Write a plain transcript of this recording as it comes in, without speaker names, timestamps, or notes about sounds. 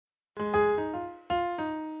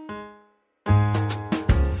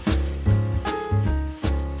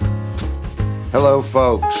Hello,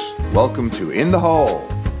 folks. Welcome to In the Hole,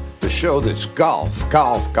 the show that's golf,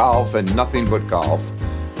 golf, golf, and nothing but golf,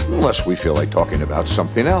 unless we feel like talking about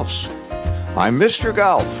something else. I'm Mr.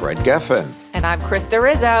 Golf, Fred Geffen. And I'm Krista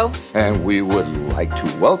Rizzo. And we would like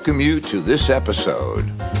to welcome you to this episode.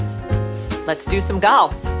 Let's do some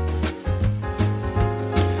golf.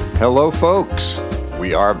 Hello, folks.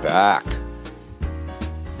 We are back.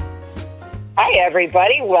 Hi,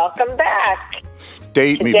 everybody. Welcome back.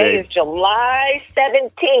 Date me, Today babe. is July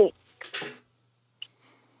 17th,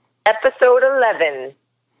 episode 11,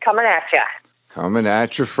 coming at ya. Coming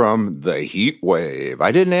at you from the heat wave.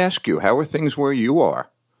 I didn't ask you, how are things where you are,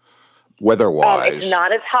 weather-wise? It's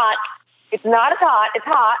not as hot. It's not as hot. It's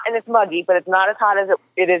hot and it's muggy, but it's not as hot as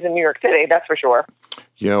it is in New York City, that's for sure.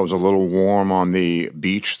 Yeah, it was a little warm on the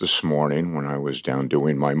beach this morning when I was down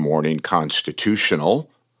doing my morning constitutional.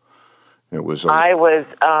 It was.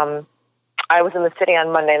 I was in the city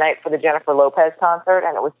on Monday night for the Jennifer Lopez concert,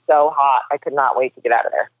 and it was so hot. I could not wait to get out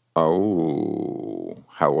of there. Oh,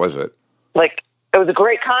 how was it? Like, it was a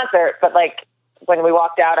great concert, but, like, when we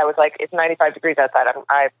walked out, I was like, it's 95 degrees outside.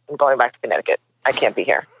 I'm going back to Connecticut. I can't be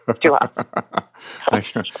here. It's too hot.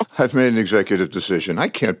 I've made an executive decision. I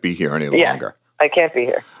can't be here any longer. I can't be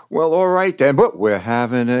here. Well, all right then, but we're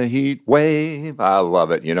having a heat wave. I love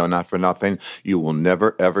it. You know, not for nothing. You will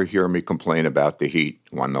never, ever hear me complain about the heat.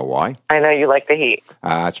 Want to know why? I know you like the heat.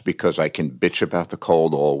 It's because I can bitch about the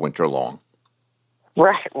cold all winter long.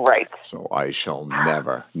 Right. So I shall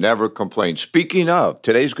never complain. Speaking of,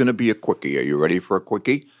 today's going to be a quickie. Are you ready for a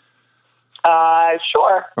quickie?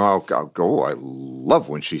 Sure. Oh, go. I love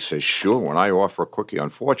when she says sure when I offer a quickie.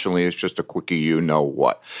 Unfortunately, it's just a quickie you know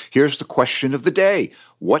what. Here's the question of the day.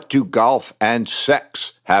 What do golf and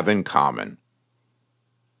sex have in common?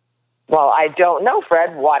 Well, I don't know,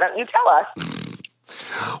 Fred. Why don't you tell us?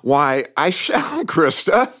 Why, I shall,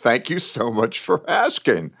 Krista. Thank you so much for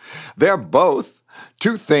asking. They're both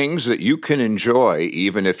two things that you can enjoy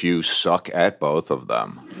even if you suck at both of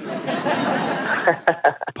them.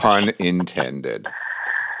 Pun intended.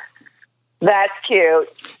 That's cute.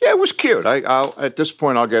 Yeah, it was cute. I'll at this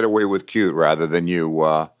point, I'll get away with cute rather than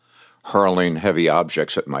you hurling heavy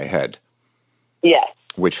objects at my head. Yes.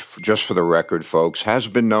 Which, just for the record, folks, has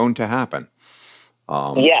been known to happen.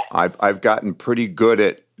 Yes. I've gotten pretty good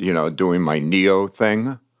at, doing my Neo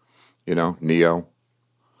thing. Neo,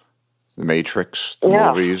 the Matrix, the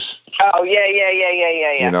movies. Oh,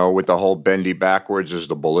 yeah. With the whole bendy backwards as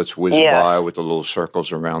the bullets whiz by with the little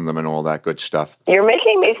circles around them and all that good stuff. You're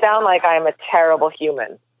making me sound like I'm a terrible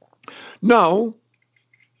human. No,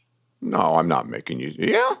 I'm not making you.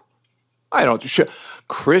 Yeah, I don't.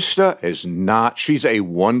 Krista is not. She's a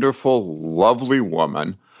wonderful, lovely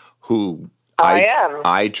woman who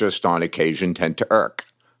I just on occasion tend to irk,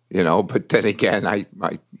 but then again, I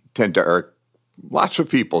tend to irk lots of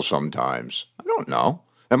people sometimes. I don't know.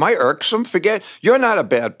 Am I irksome? Forget, you're not a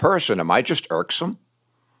bad person. Am I just irksome?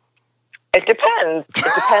 It depends.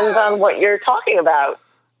 It depends on what you're talking about.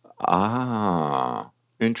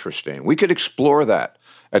 Interesting. We could explore that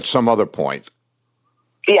at some other point.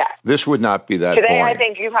 Yeah. This would not be that Today, point. I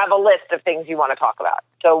think you have a list of things you want to talk about.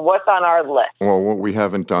 So what's on our list? Well, we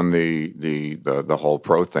haven't done the whole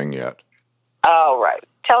pro thing yet. Oh, right.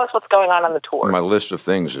 Tell us what's going on the tour. My list of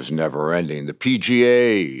things is never ending. The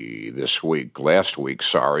PGA last week,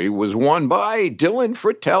 was won by Dylan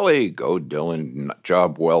Fratelli. Go, Dylan.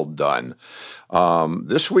 Job well done.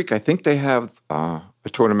 This week, I think they have a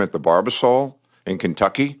tournament at the Barbasol in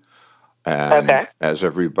Kentucky. And as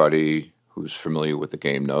everybody who's familiar with the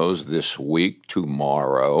game knows, this week,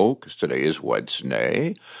 tomorrow, because today is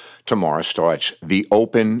Wednesday, tomorrow starts the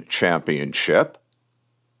Open Championship.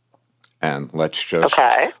 And let's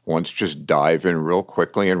just dive in real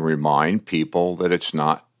quickly and remind people that it's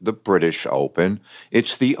not the British Open.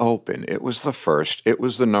 It's the Open. It was the first. It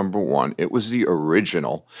was the number one. It was the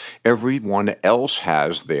original. Everyone else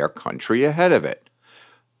has their country ahead of it,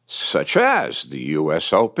 such as the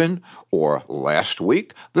U.S. Open, or last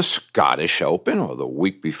week, the Scottish Open, or the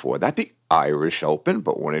week before that, the Irish Open.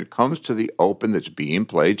 But when it comes to the Open that's being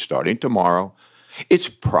played starting tomorrow, it's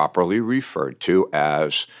properly referred to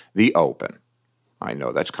as the Open. I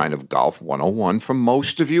know that's kind of golf 101 for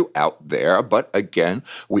most of you out there, but again,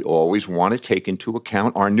 we always want to take into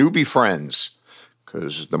account our newbie friends,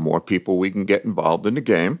 because the more people we can get involved in the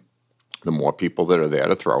game, the more people that are there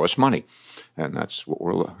to throw us money. And that's what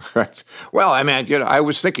we're looking at. Well, I mean, I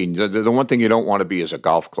was thinking, the one thing you don't want to be is a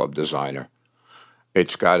golf club designer.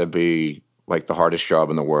 It's got to be like the hardest job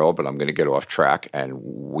in the world, but I'm going to get off track. And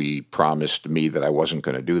we promised me that I wasn't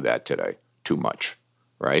going to do that today too much.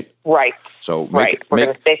 right? Right. So We're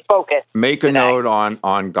going to stay focused. Make a today. note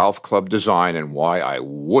on golf club design and why I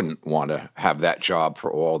wouldn't want to have that job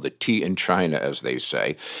for all the tea in China, as they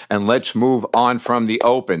say. And let's move on from the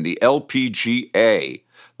Open, the LPGA,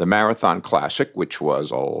 the Marathon Classic, which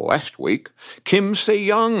was last week. Kim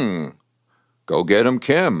Se-young. Go get him,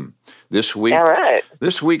 Kim. This week, All right.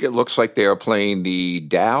 This week it looks like they are playing the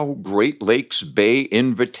Dow Great Lakes Bay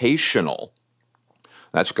Invitational.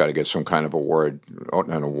 That's got to get some kind of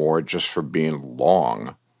an award just for being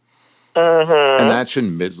long. And that's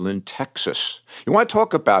in Midland, Texas. You want to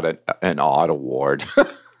talk about an odd award?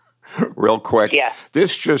 Real quick. Yeah.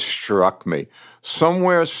 This just struck me.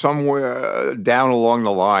 Somewhere down along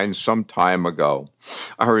the line some time ago,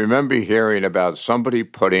 I remember hearing about somebody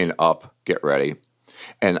putting up, get ready,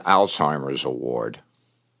 an Alzheimer's award.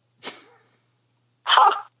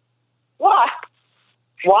 Huh? What?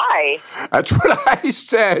 Why? That's what I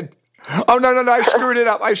said. Oh, no, I screwed it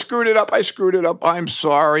up. I'm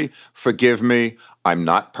sorry. Forgive me. I'm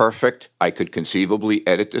not perfect. I could conceivably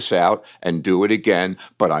edit this out and do it again,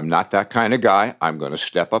 but I'm not that kind of guy. I'm going to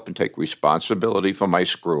step up and take responsibility for my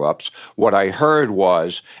screw-ups. What I heard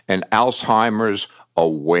was an Alzheimer's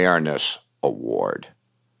Awareness Award.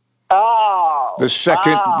 Oh. The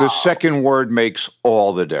second word makes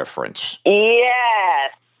all the difference.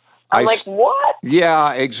 Yes. I'm like, what?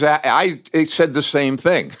 Yeah, exactly. I said the same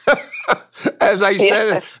thing. As I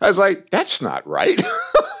said it, I was like, that's not right.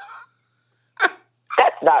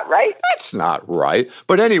 That's not right. That's not right.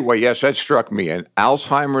 But anyway, yes, that struck me. An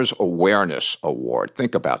Alzheimer's Awareness Award.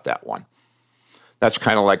 Think about that one. That's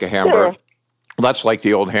kind of like a hamburger. That's like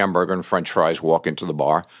the old hamburger and French fries walk into the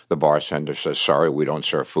bar. The bartender says, sorry, we don't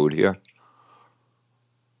serve food here.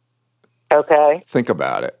 Okay. Think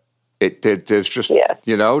about it. There's just, Yes.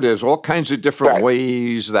 There's all kinds of different Right.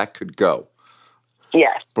 ways that could go.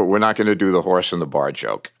 Yes. But we're not going to do the horse in the bar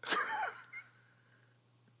joke.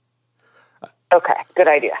 Okay. Good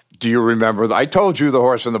idea. Do you remember? I told you the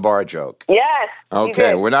horse in the bar joke. Yes. you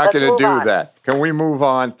Okay, did. we're not Let's going to move do on. that. Can we move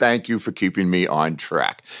on? Thank you for keeping me on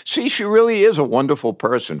track. See, she really is a wonderful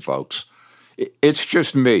person, folks. It's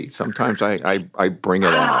just me. Sometimes I bring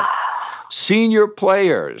it out. Senior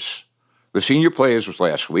players. The senior players was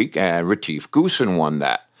last week, and Retief Goosen won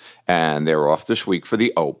that. And they're off this week for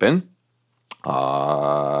the Open.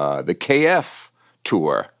 The KF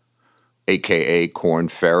Tour, a.k.a. Korn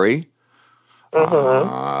Ferry.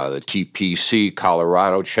 The TPC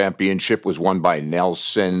Colorado Championship was won by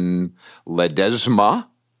Nelson Ledesma.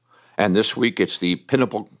 And this week it's the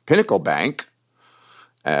Pinnacle Bank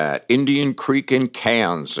at Indian Creek in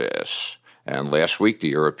Kansas. And last week the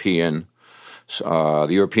European Tour,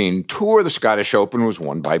 the Scottish Open, was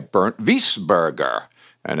won by Bernd Wiesberger.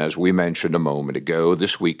 And as we mentioned a moment ago,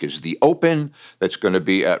 this week is the Open that's going to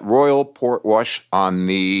be at Royal Portrush on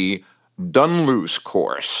the Dunluce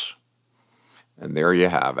course. And there you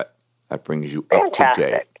have it. That brings you up to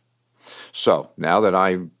date. So now that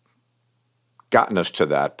I've gotten us to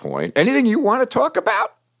that point, anything you want to talk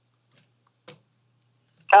about?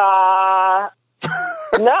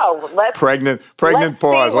 No. Let's Pregnant let's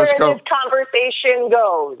pause. See where Let's go. this conversation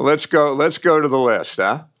goes. Let's go to the list,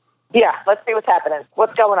 huh? Yeah. Let's see what's happening.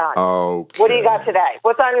 What's going on? Okay. What do you got today?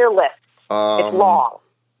 What's on your list? It's long.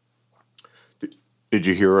 Did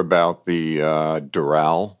you hear about the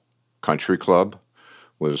Doral Country Club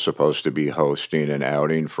was supposed to be hosting an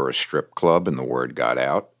outing for a strip club, and the word got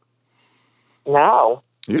out? No.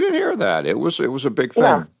 You didn't hear that. It was a big thing.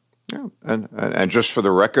 Yeah. Yeah. And just for the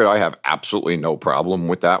record, I have absolutely no problem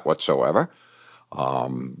with that whatsoever.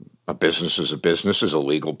 A business is a business, is a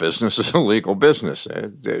legal business, is a legal business. As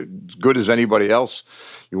good as anybody else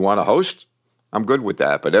you want to host, I'm good with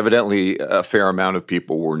that. But evidently a fair amount of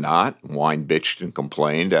people were not. Whined, bitched, and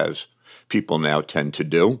complained, as people now tend to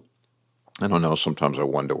do. I don't know. Sometimes I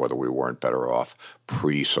wonder whether we weren't better off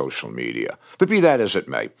pre-social media. But be that as it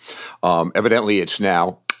may, evidently it's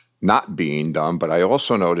now not being done. But I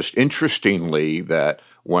also noticed, interestingly, that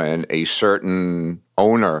when a certain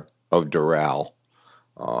owner of Doral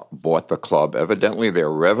bought the club, evidently their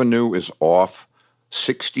revenue is off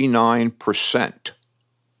 69%.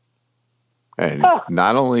 And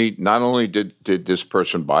not only did this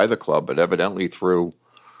person buy the club, but evidently threw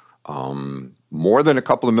more than a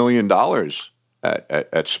couple of $1 million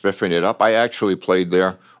at spiffing it up. I actually played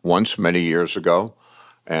there once many years ago,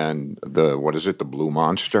 and the Blue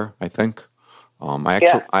Monster, I think. I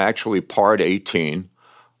actually parred 18.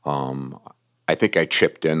 I think I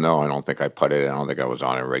chipped in, though. I don't think I putted in. I don't think I was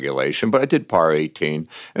on in regulation, but I did par 18.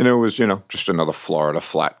 And it was, just another Florida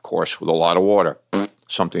flat course with a lot of water.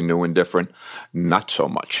 Something new and different. Not so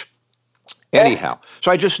much. Anyhow,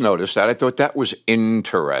 so I just noticed that. I thought that was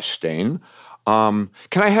interesting. Can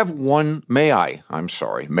I have one? May I? I'm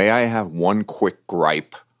sorry. May I have one quick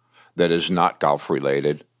gripe that is not golf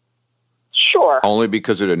related? Sure. Only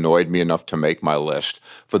because it annoyed me enough to make my list.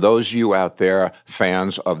 For those of you out there,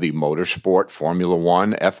 fans of the motorsport, Formula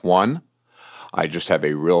One, F1, I just have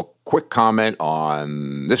a real quick comment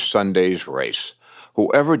on this Sunday's race.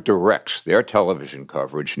 Whoever directs their television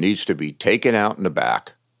coverage needs to be taken out in the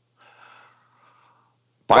back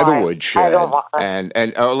by the woodshed and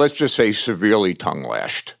let's just say severely tongue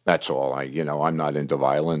lashed. That's all. I'm not into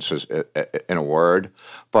violence in a word,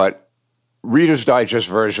 but Reader's Digest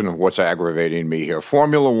version of what's aggravating me here.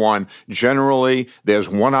 Formula One, generally, there's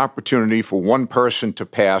one opportunity for one person to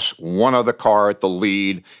pass one other car at the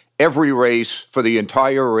lead every race for the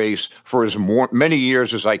entire race for as many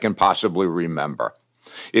years as I can possibly remember.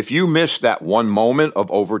 If you miss that one moment of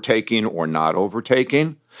overtaking or not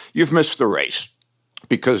overtaking, you've missed the race.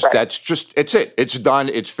 Because it's it. It's done.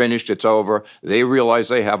 It's finished. It's over. They realize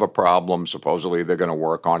they have a problem. Supposedly they're going to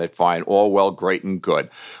work on it. Fine. All well, great and good.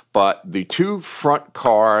 But the two front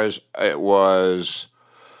cars, it was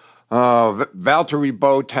Valtteri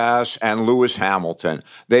Bottas and Lewis Hamilton.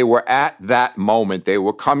 They were at that moment. They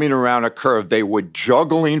were coming around a curve. They were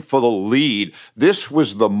juggling for the lead. This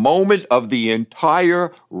was the moment of the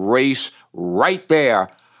entire race right there.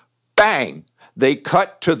 Bang. They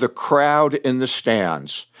cut to the crowd in the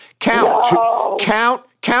stands. Count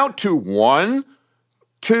to 1,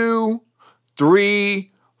 2,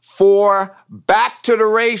 3, 4. Back to the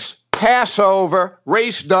race. Pass over.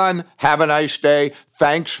 Race done. Have a nice day.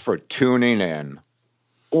 Thanks for tuning in.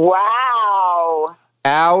 Wow.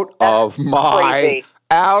 Out of my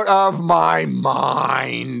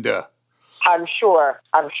mind. I'm sure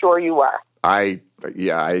you were. I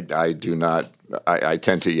do not. I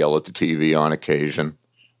tend to yell at the TV on occasion.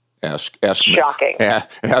 Ask Shocking.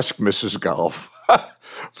 Ask Mrs. Golf.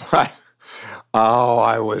 But,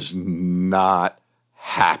 I was not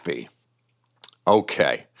happy.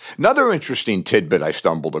 Okay. Another interesting tidbit I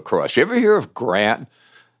stumbled across. You ever hear of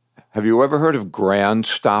have you ever heard of grand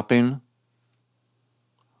stopping?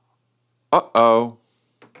 Uh-oh.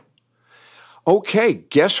 Okay,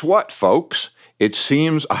 guess what, folks? It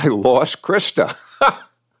seems I lost Krista.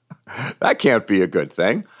 That can't be a good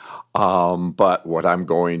thing. But what I'm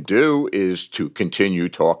going to do is to continue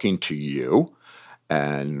talking to you,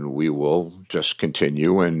 and we will just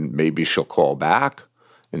continue, and maybe she'll call back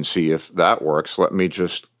and see if that works. Let me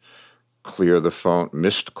just clear the phone.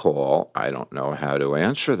 Missed call. I don't know how to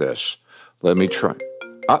answer this. Let me try.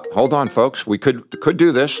 Hold on, folks. We could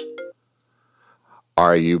do this.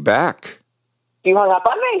 Are you back? You hung up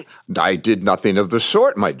on me. I did nothing of the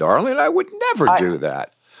sort, my darling. I would never do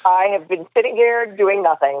that. I have been sitting here doing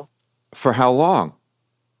nothing. For how long?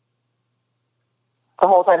 The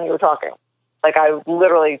whole time you were talking. Like, I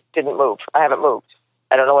literally didn't move. I haven't moved.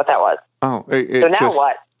 I don't know what that was. Oh, so now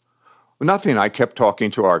what? Nothing. I kept talking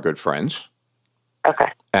to our good friends. Okay.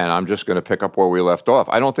 And I'm just going to pick up where we left off.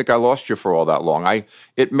 I don't think I lost you for all that long.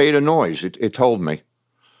 It made a noise. It told me.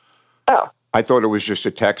 Oh. I thought it was just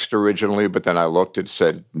a text originally, but then I looked, it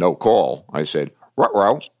said, no call. I said,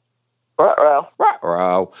 ruh-roh. Ruh-roh.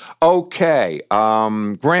 Ruh-roh. Okay.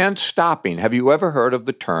 Grand stopping. Have you ever heard of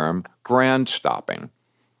the term grand stopping?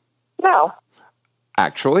 No.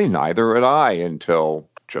 Actually, neither had I until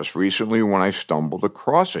just recently when I stumbled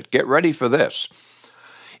across it. Get ready for this.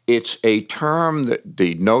 It's a term that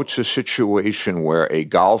denotes a situation where a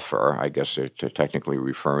golfer, I guess they're technically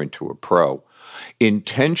referring to a pro,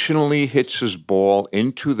 intentionally hits his ball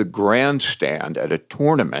into the grandstand at a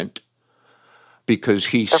tournament because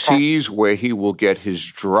he sees where he will get his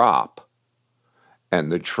drop,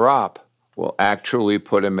 and the drop will actually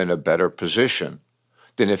put him in a better position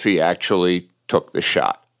than if he actually took the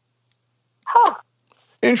shot. Huh.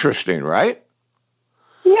 Interesting, right?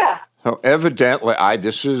 Yeah. So evidently, I've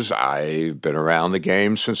been around the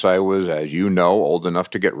game since I was, as you know, old enough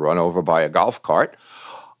to get run over by a golf cart.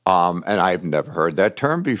 And I've never heard that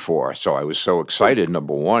term before. So I was so excited.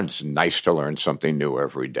 Number one, it's nice to learn something new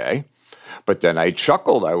every day. But then I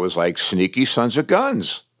chuckled. I was like, sneaky sons of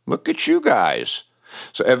guns. Look at you guys.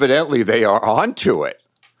 So evidently they are onto it.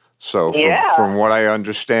 So from what I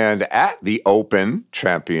understand, at the Open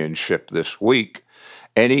Championship this week,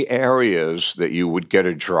 any areas that you would get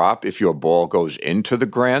a drop if your ball goes into the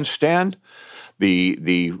grandstand,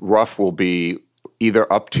 the rough will be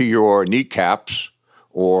either up to your kneecaps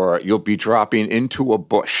or you'll be dropping into a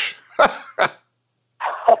bush.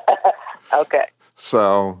 Okay.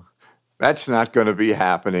 So that's not going to be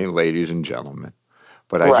happening, ladies and gentlemen.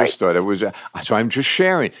 But I just thought it was, so I'm just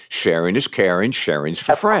sharing. Sharing is caring. Sharing's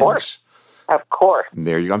for friends. Of course. And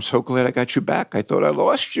there you go. I'm so glad I got you back. I thought I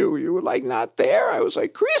lost you. You were like not there. I was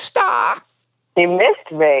like, Krista. You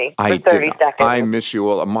missed me for 30 seconds. I miss you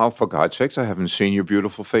all. Amal, for God's sakes, I haven't seen your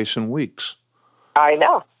beautiful face in weeks. I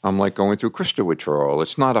know. I'm like going through Krista withdrawal.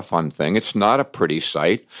 It's not a fun thing. It's not a pretty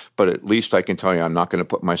sight, but at least I can tell you I'm not going to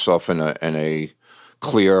put myself in a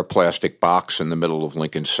clear plastic box in the middle of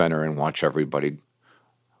Lincoln Center and watch everybody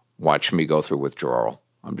watch me go through withdrawal.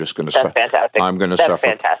 I'm just going to That's fantastic. I'm going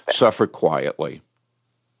to suffer quietly.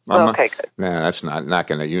 Okay, good. Nah, that's not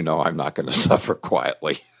going to, I'm not going to suffer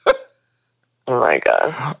quietly. Oh, my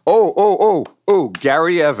God. Oh,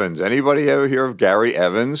 Gary Evans. Anybody ever hear of Gary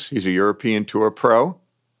Evans? He's a European Tour pro.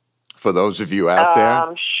 For those of you out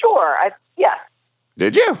there. Sure. Yeah.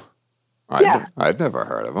 Did you? Yeah. I'd never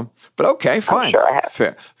heard of him. But okay, fine. I'm sure I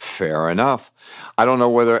have. Fair enough. I don't know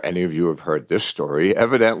whether any of you have heard this story.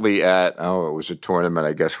 Evidently it was a tournament,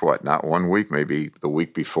 I guess not 1 week, maybe the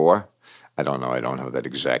week before. I don't know. I don't have that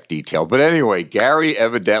exact detail. But anyway, Gary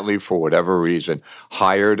evidently, for whatever reason,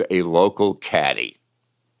 hired a local caddy.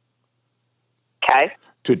 Okay.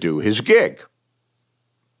 To do his gig.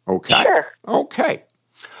 Okay. Sure. Okay.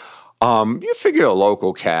 You figure a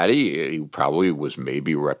local caddy, he probably was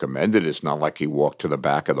maybe recommended. It's not like he walked to the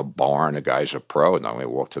back of the barn. The guy's a pro. Not only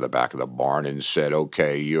walked to the back of the barn and said,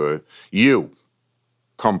 okay, you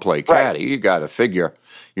come play caddy. Right. You got to figure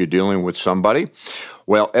you're dealing with somebody.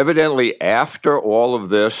 Well, evidently after all of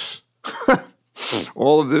this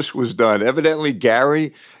was done, evidently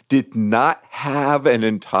Gary did not have an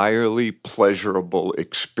entirely pleasurable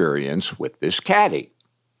experience with this caddy.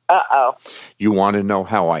 Uh-oh. You want to know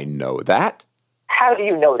how I know that? How do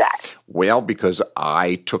you know that? Well, because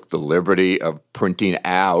I took the liberty of printing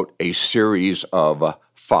out a series of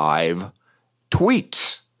 5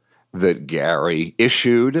 tweets that Gary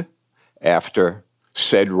issued after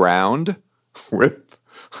said round with...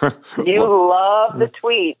 You love the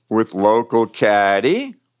tweet. With local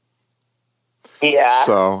caddy. Yeah.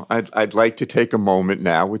 So I'd like to take a moment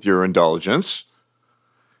now, with your indulgence,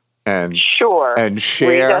 and sure, and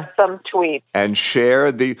share read us some tweets and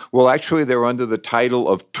share actually they're under the title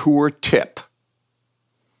of Tour Tip.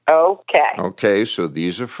 Okay, so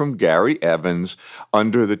these are from Gary Evans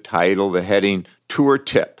under the heading Tour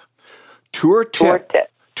Tip. Tour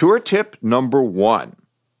tip number 1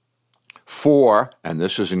 for, and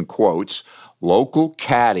this is in quotes, local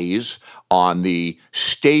caddies on the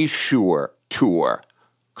Stay Sure Tour,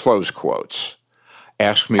 close quotes.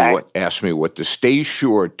 Ask me what the Stay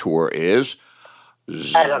Sure Tour is.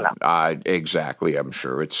 I don't know. Exactly. I'm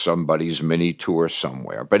sure it's somebody's mini tour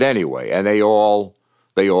somewhere. But anyway, and they all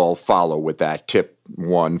follow with that tip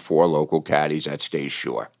 1 for local caddies at Stay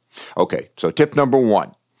Sure. Okay, so tip number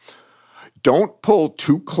 1. Don't pull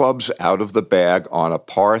 2 clubs out of the bag on a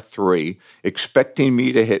par 3 expecting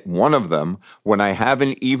me to hit one of them when I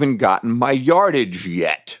haven't even gotten my yardage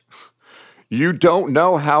yet. You don't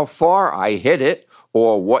know how far I hit it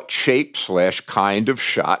or what shape / kind of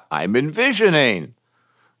shot I'm envisioning.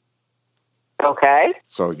 Okay.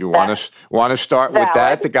 So you want to start with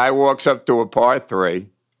that? The guy walks up to a par 3.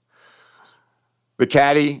 The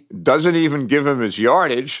caddy doesn't even give him his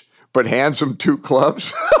yardage, but hands him 2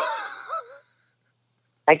 clubs.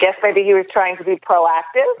 I guess maybe he was trying to be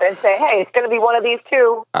proactive and say, hey, it's going to be one of these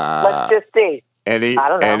 2. Let's just see. I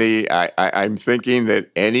don't know. I'm thinking that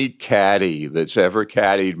any caddy that's ever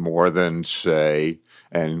caddied more than, say,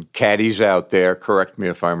 and caddies out there, correct me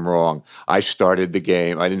if I'm wrong, I started the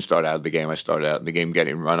game. I didn't start out the game. I started out in the game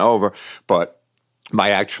getting run over. But my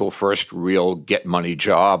actual first real get money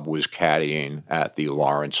job was caddying at the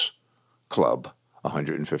Lawrence Club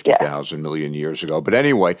 150,000 million years ago. But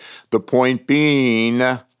anyway, the point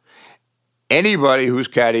being, anybody who's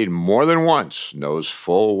caddied more than once knows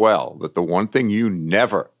full well that the one thing you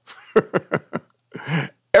never,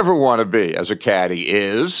 ever want to be as a caddy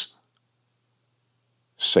is,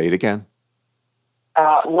 say it again.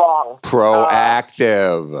 Wrong.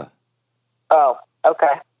 Proactive.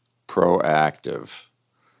 Okay. Proactive.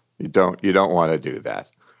 You don't want to do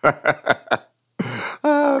that.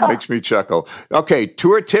 Makes me chuckle. Okay,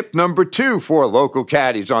 tour tip number 2 for local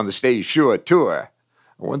caddies on the Stay Sure Tour.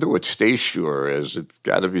 I wonder what Stay Sure is. It's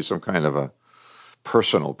got to be some kind of a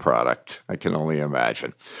personal product. I can only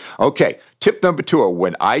imagine. Okay, tip number 2.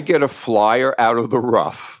 When I get a flyer out of the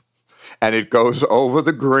rough and it goes over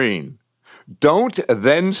the green, don't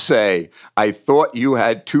then say, I thought you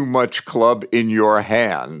had too much club in your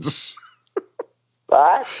hands.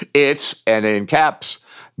 What? It's, and in caps,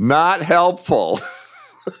 not helpful.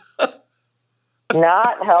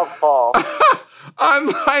 Not helpful.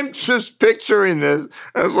 I'm just picturing this.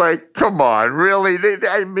 I was like, come on, really?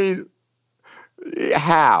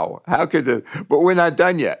 How? How could the? But we're not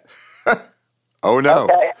done yet. Oh no!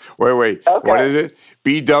 Okay. Wait. Okay. What is it?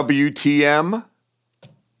 BWTM.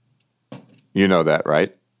 You know that,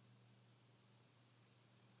 right?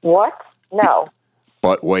 What? No.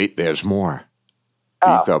 But wait, there's more.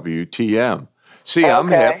 Oh. BWTM. See, I'm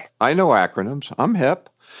Okay. hip. I know acronyms. I'm hip.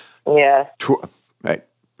 Yeah. Hey,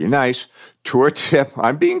 be nice. Tour tip.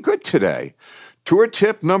 I'm being good today. Tour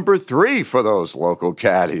tip number 3 for those local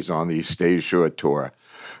caddies on the Stay Shore Tour.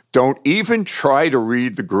 Don't even try to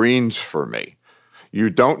read the greens for me. You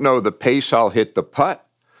don't know the pace I'll hit the putt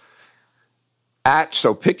at,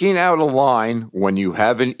 so picking out a line when you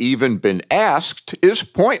haven't even been asked is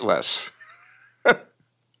pointless.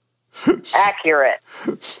 Accurate.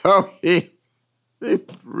 So he's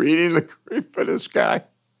reading the green for this guy.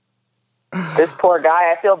 This poor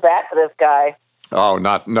guy. I feel bad for this guy. Oh,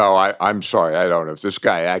 I'm sorry. I don't know. If this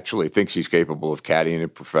guy actually thinks he's capable of caddying a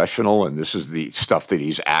professional and this is the stuff that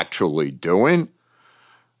he's actually doing.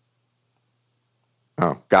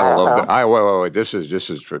 Oh, gotta love that. Wait. This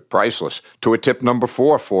is priceless. To a tip number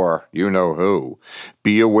 4 for you know who.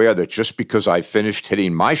 Be aware that just because I finished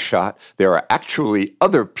hitting my shot, there are actually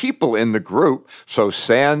other people in the group, so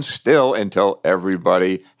stand still until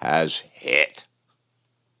everybody has hit.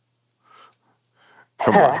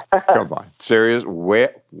 Come on. Serious?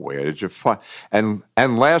 Where did you find? And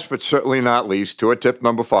last but certainly not least, to a tip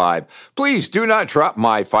number 5. Please do not drop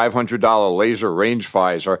my $500 laser range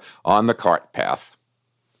visor on the cart path.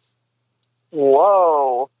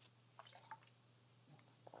 Whoa.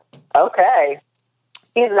 Okay.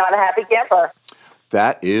 He's not a happy camper.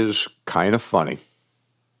 That is kind of funny.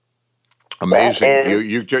 Amazing. That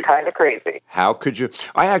is kind of crazy. How could you?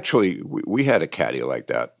 We had a caddy like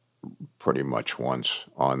that pretty much once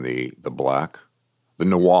on the Black, the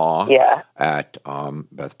Noir. Yeah. At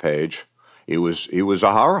Bethpage. It was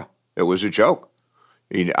a horror. It was a joke.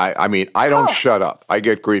 I don't shut up. I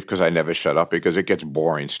get grief because I never shut up because it gets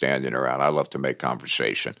boring standing around. I love to make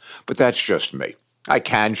conversation, but that's just me. I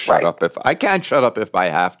can shut up if I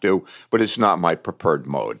have to, but it's not my preferred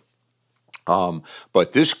mode.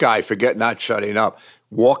 But this guy, forget not shutting up,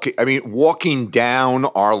 walking down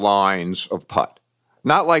our lines of putt,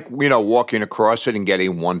 not like walking across it and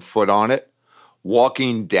getting 1 foot on it,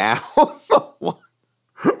 walking down.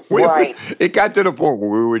 It got to the point where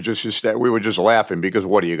we were just laughing because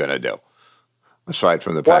what are you going to do? Aside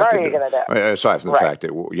from the fact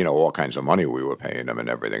that all kinds of money we were paying them and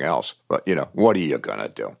everything else, but what are you going to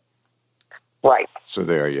do? Right. So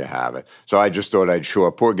there you have it. So I just thought I'd show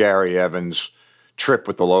poor Gary Evans' trip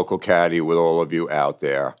with the local caddy with all of you out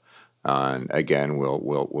there, and again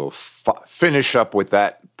we'll finish up with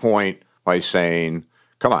that point by saying,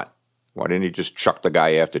 come on, why didn't he just chuck the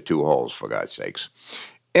guy after 2 holes for God's sakes?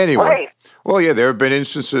 Anyway, well, yeah, there have been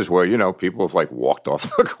instances where, people have walked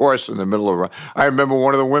off the course in the middle of a round. I remember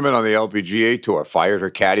one of the women on the LPGA tour fired her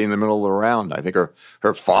caddy in the middle of the round. I think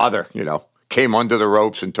her father, came under the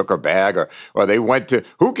ropes and took her bag, or they went to,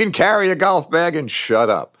 who can carry a golf bag and shut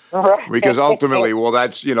up? Because ultimately, well,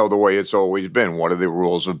 that's, the way it's always been. What are the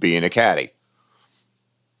rules of being a caddy?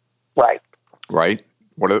 Right. Right?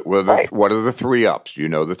 What are the 3 ups? Do you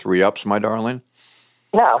know the 3 ups, my darling?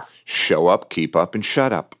 No. Show up, keep up, and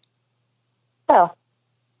shut up. Oh.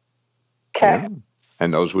 Okay. Yeah.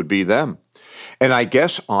 And those would be them. And I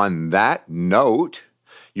guess on that note,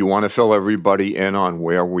 you want to fill everybody in on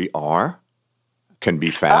where we are? Can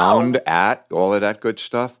be found at all of that good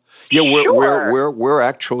stuff? Yeah, we're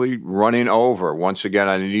actually running over. Once again,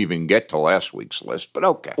 I didn't even get to last week's list, but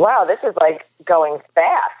okay. Wow, this is going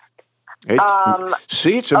fast.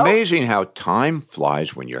 See, it's amazing how time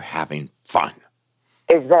flies when you're having fun.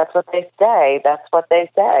 That's what they say. That's what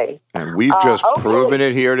they say. And we've just proven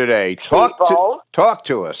it here today. Talk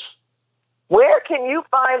to us. Where can you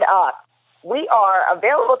find us? We are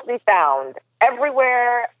available to be found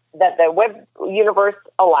everywhere that the web universe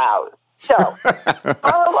allows. So,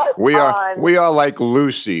 follow us we are like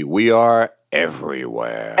Lucy. We are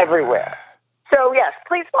everywhere. Everywhere. So, yes,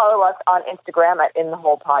 please follow us on Instagram at In the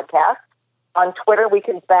Hole Podcast. On Twitter, we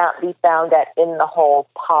can be found at In the Hole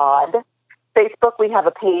Pod. Facebook, we have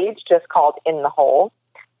a page just called In the Hole.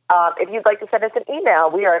 If you'd like to send us an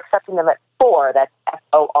email, we are accepting them at 4, that's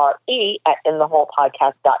FORE, at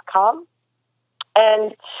intheholepodcast.com.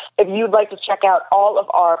 And if you'd like to check out all of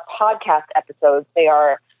our podcast episodes, they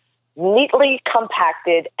are neatly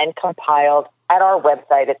compacted and compiled at our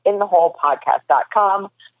website at intheholepodcast.com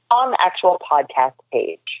on the actual podcast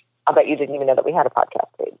page. I bet you didn't even know that we had a podcast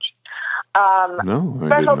page. No, I special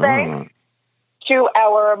didn't know thanks that. To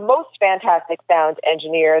our most fantastic sound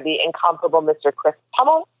engineer, the incomparable Mr. Chris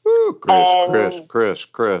Pummel. Ooh,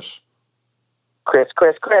 Chris. Chris.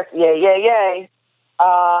 Yay, yay, yay.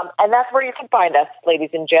 And that's where you can find us, ladies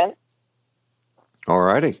and gents. All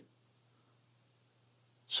righty.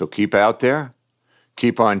 So keep out there.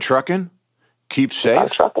 Keep on trucking. Keep safe. I'm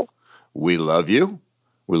trucking. We love you.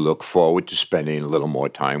 We look forward to spending a little more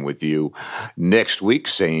time with you next week.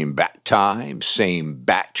 Same bat time, same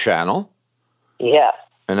bat channel. Yeah.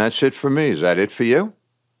 And that's it for me. Is that it for you?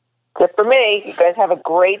 Good for me. You guys have a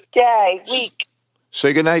great day, week.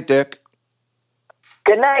 Say goodnight, Dick.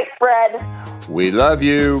 Good night, Fred. We love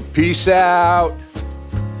you. Peace out.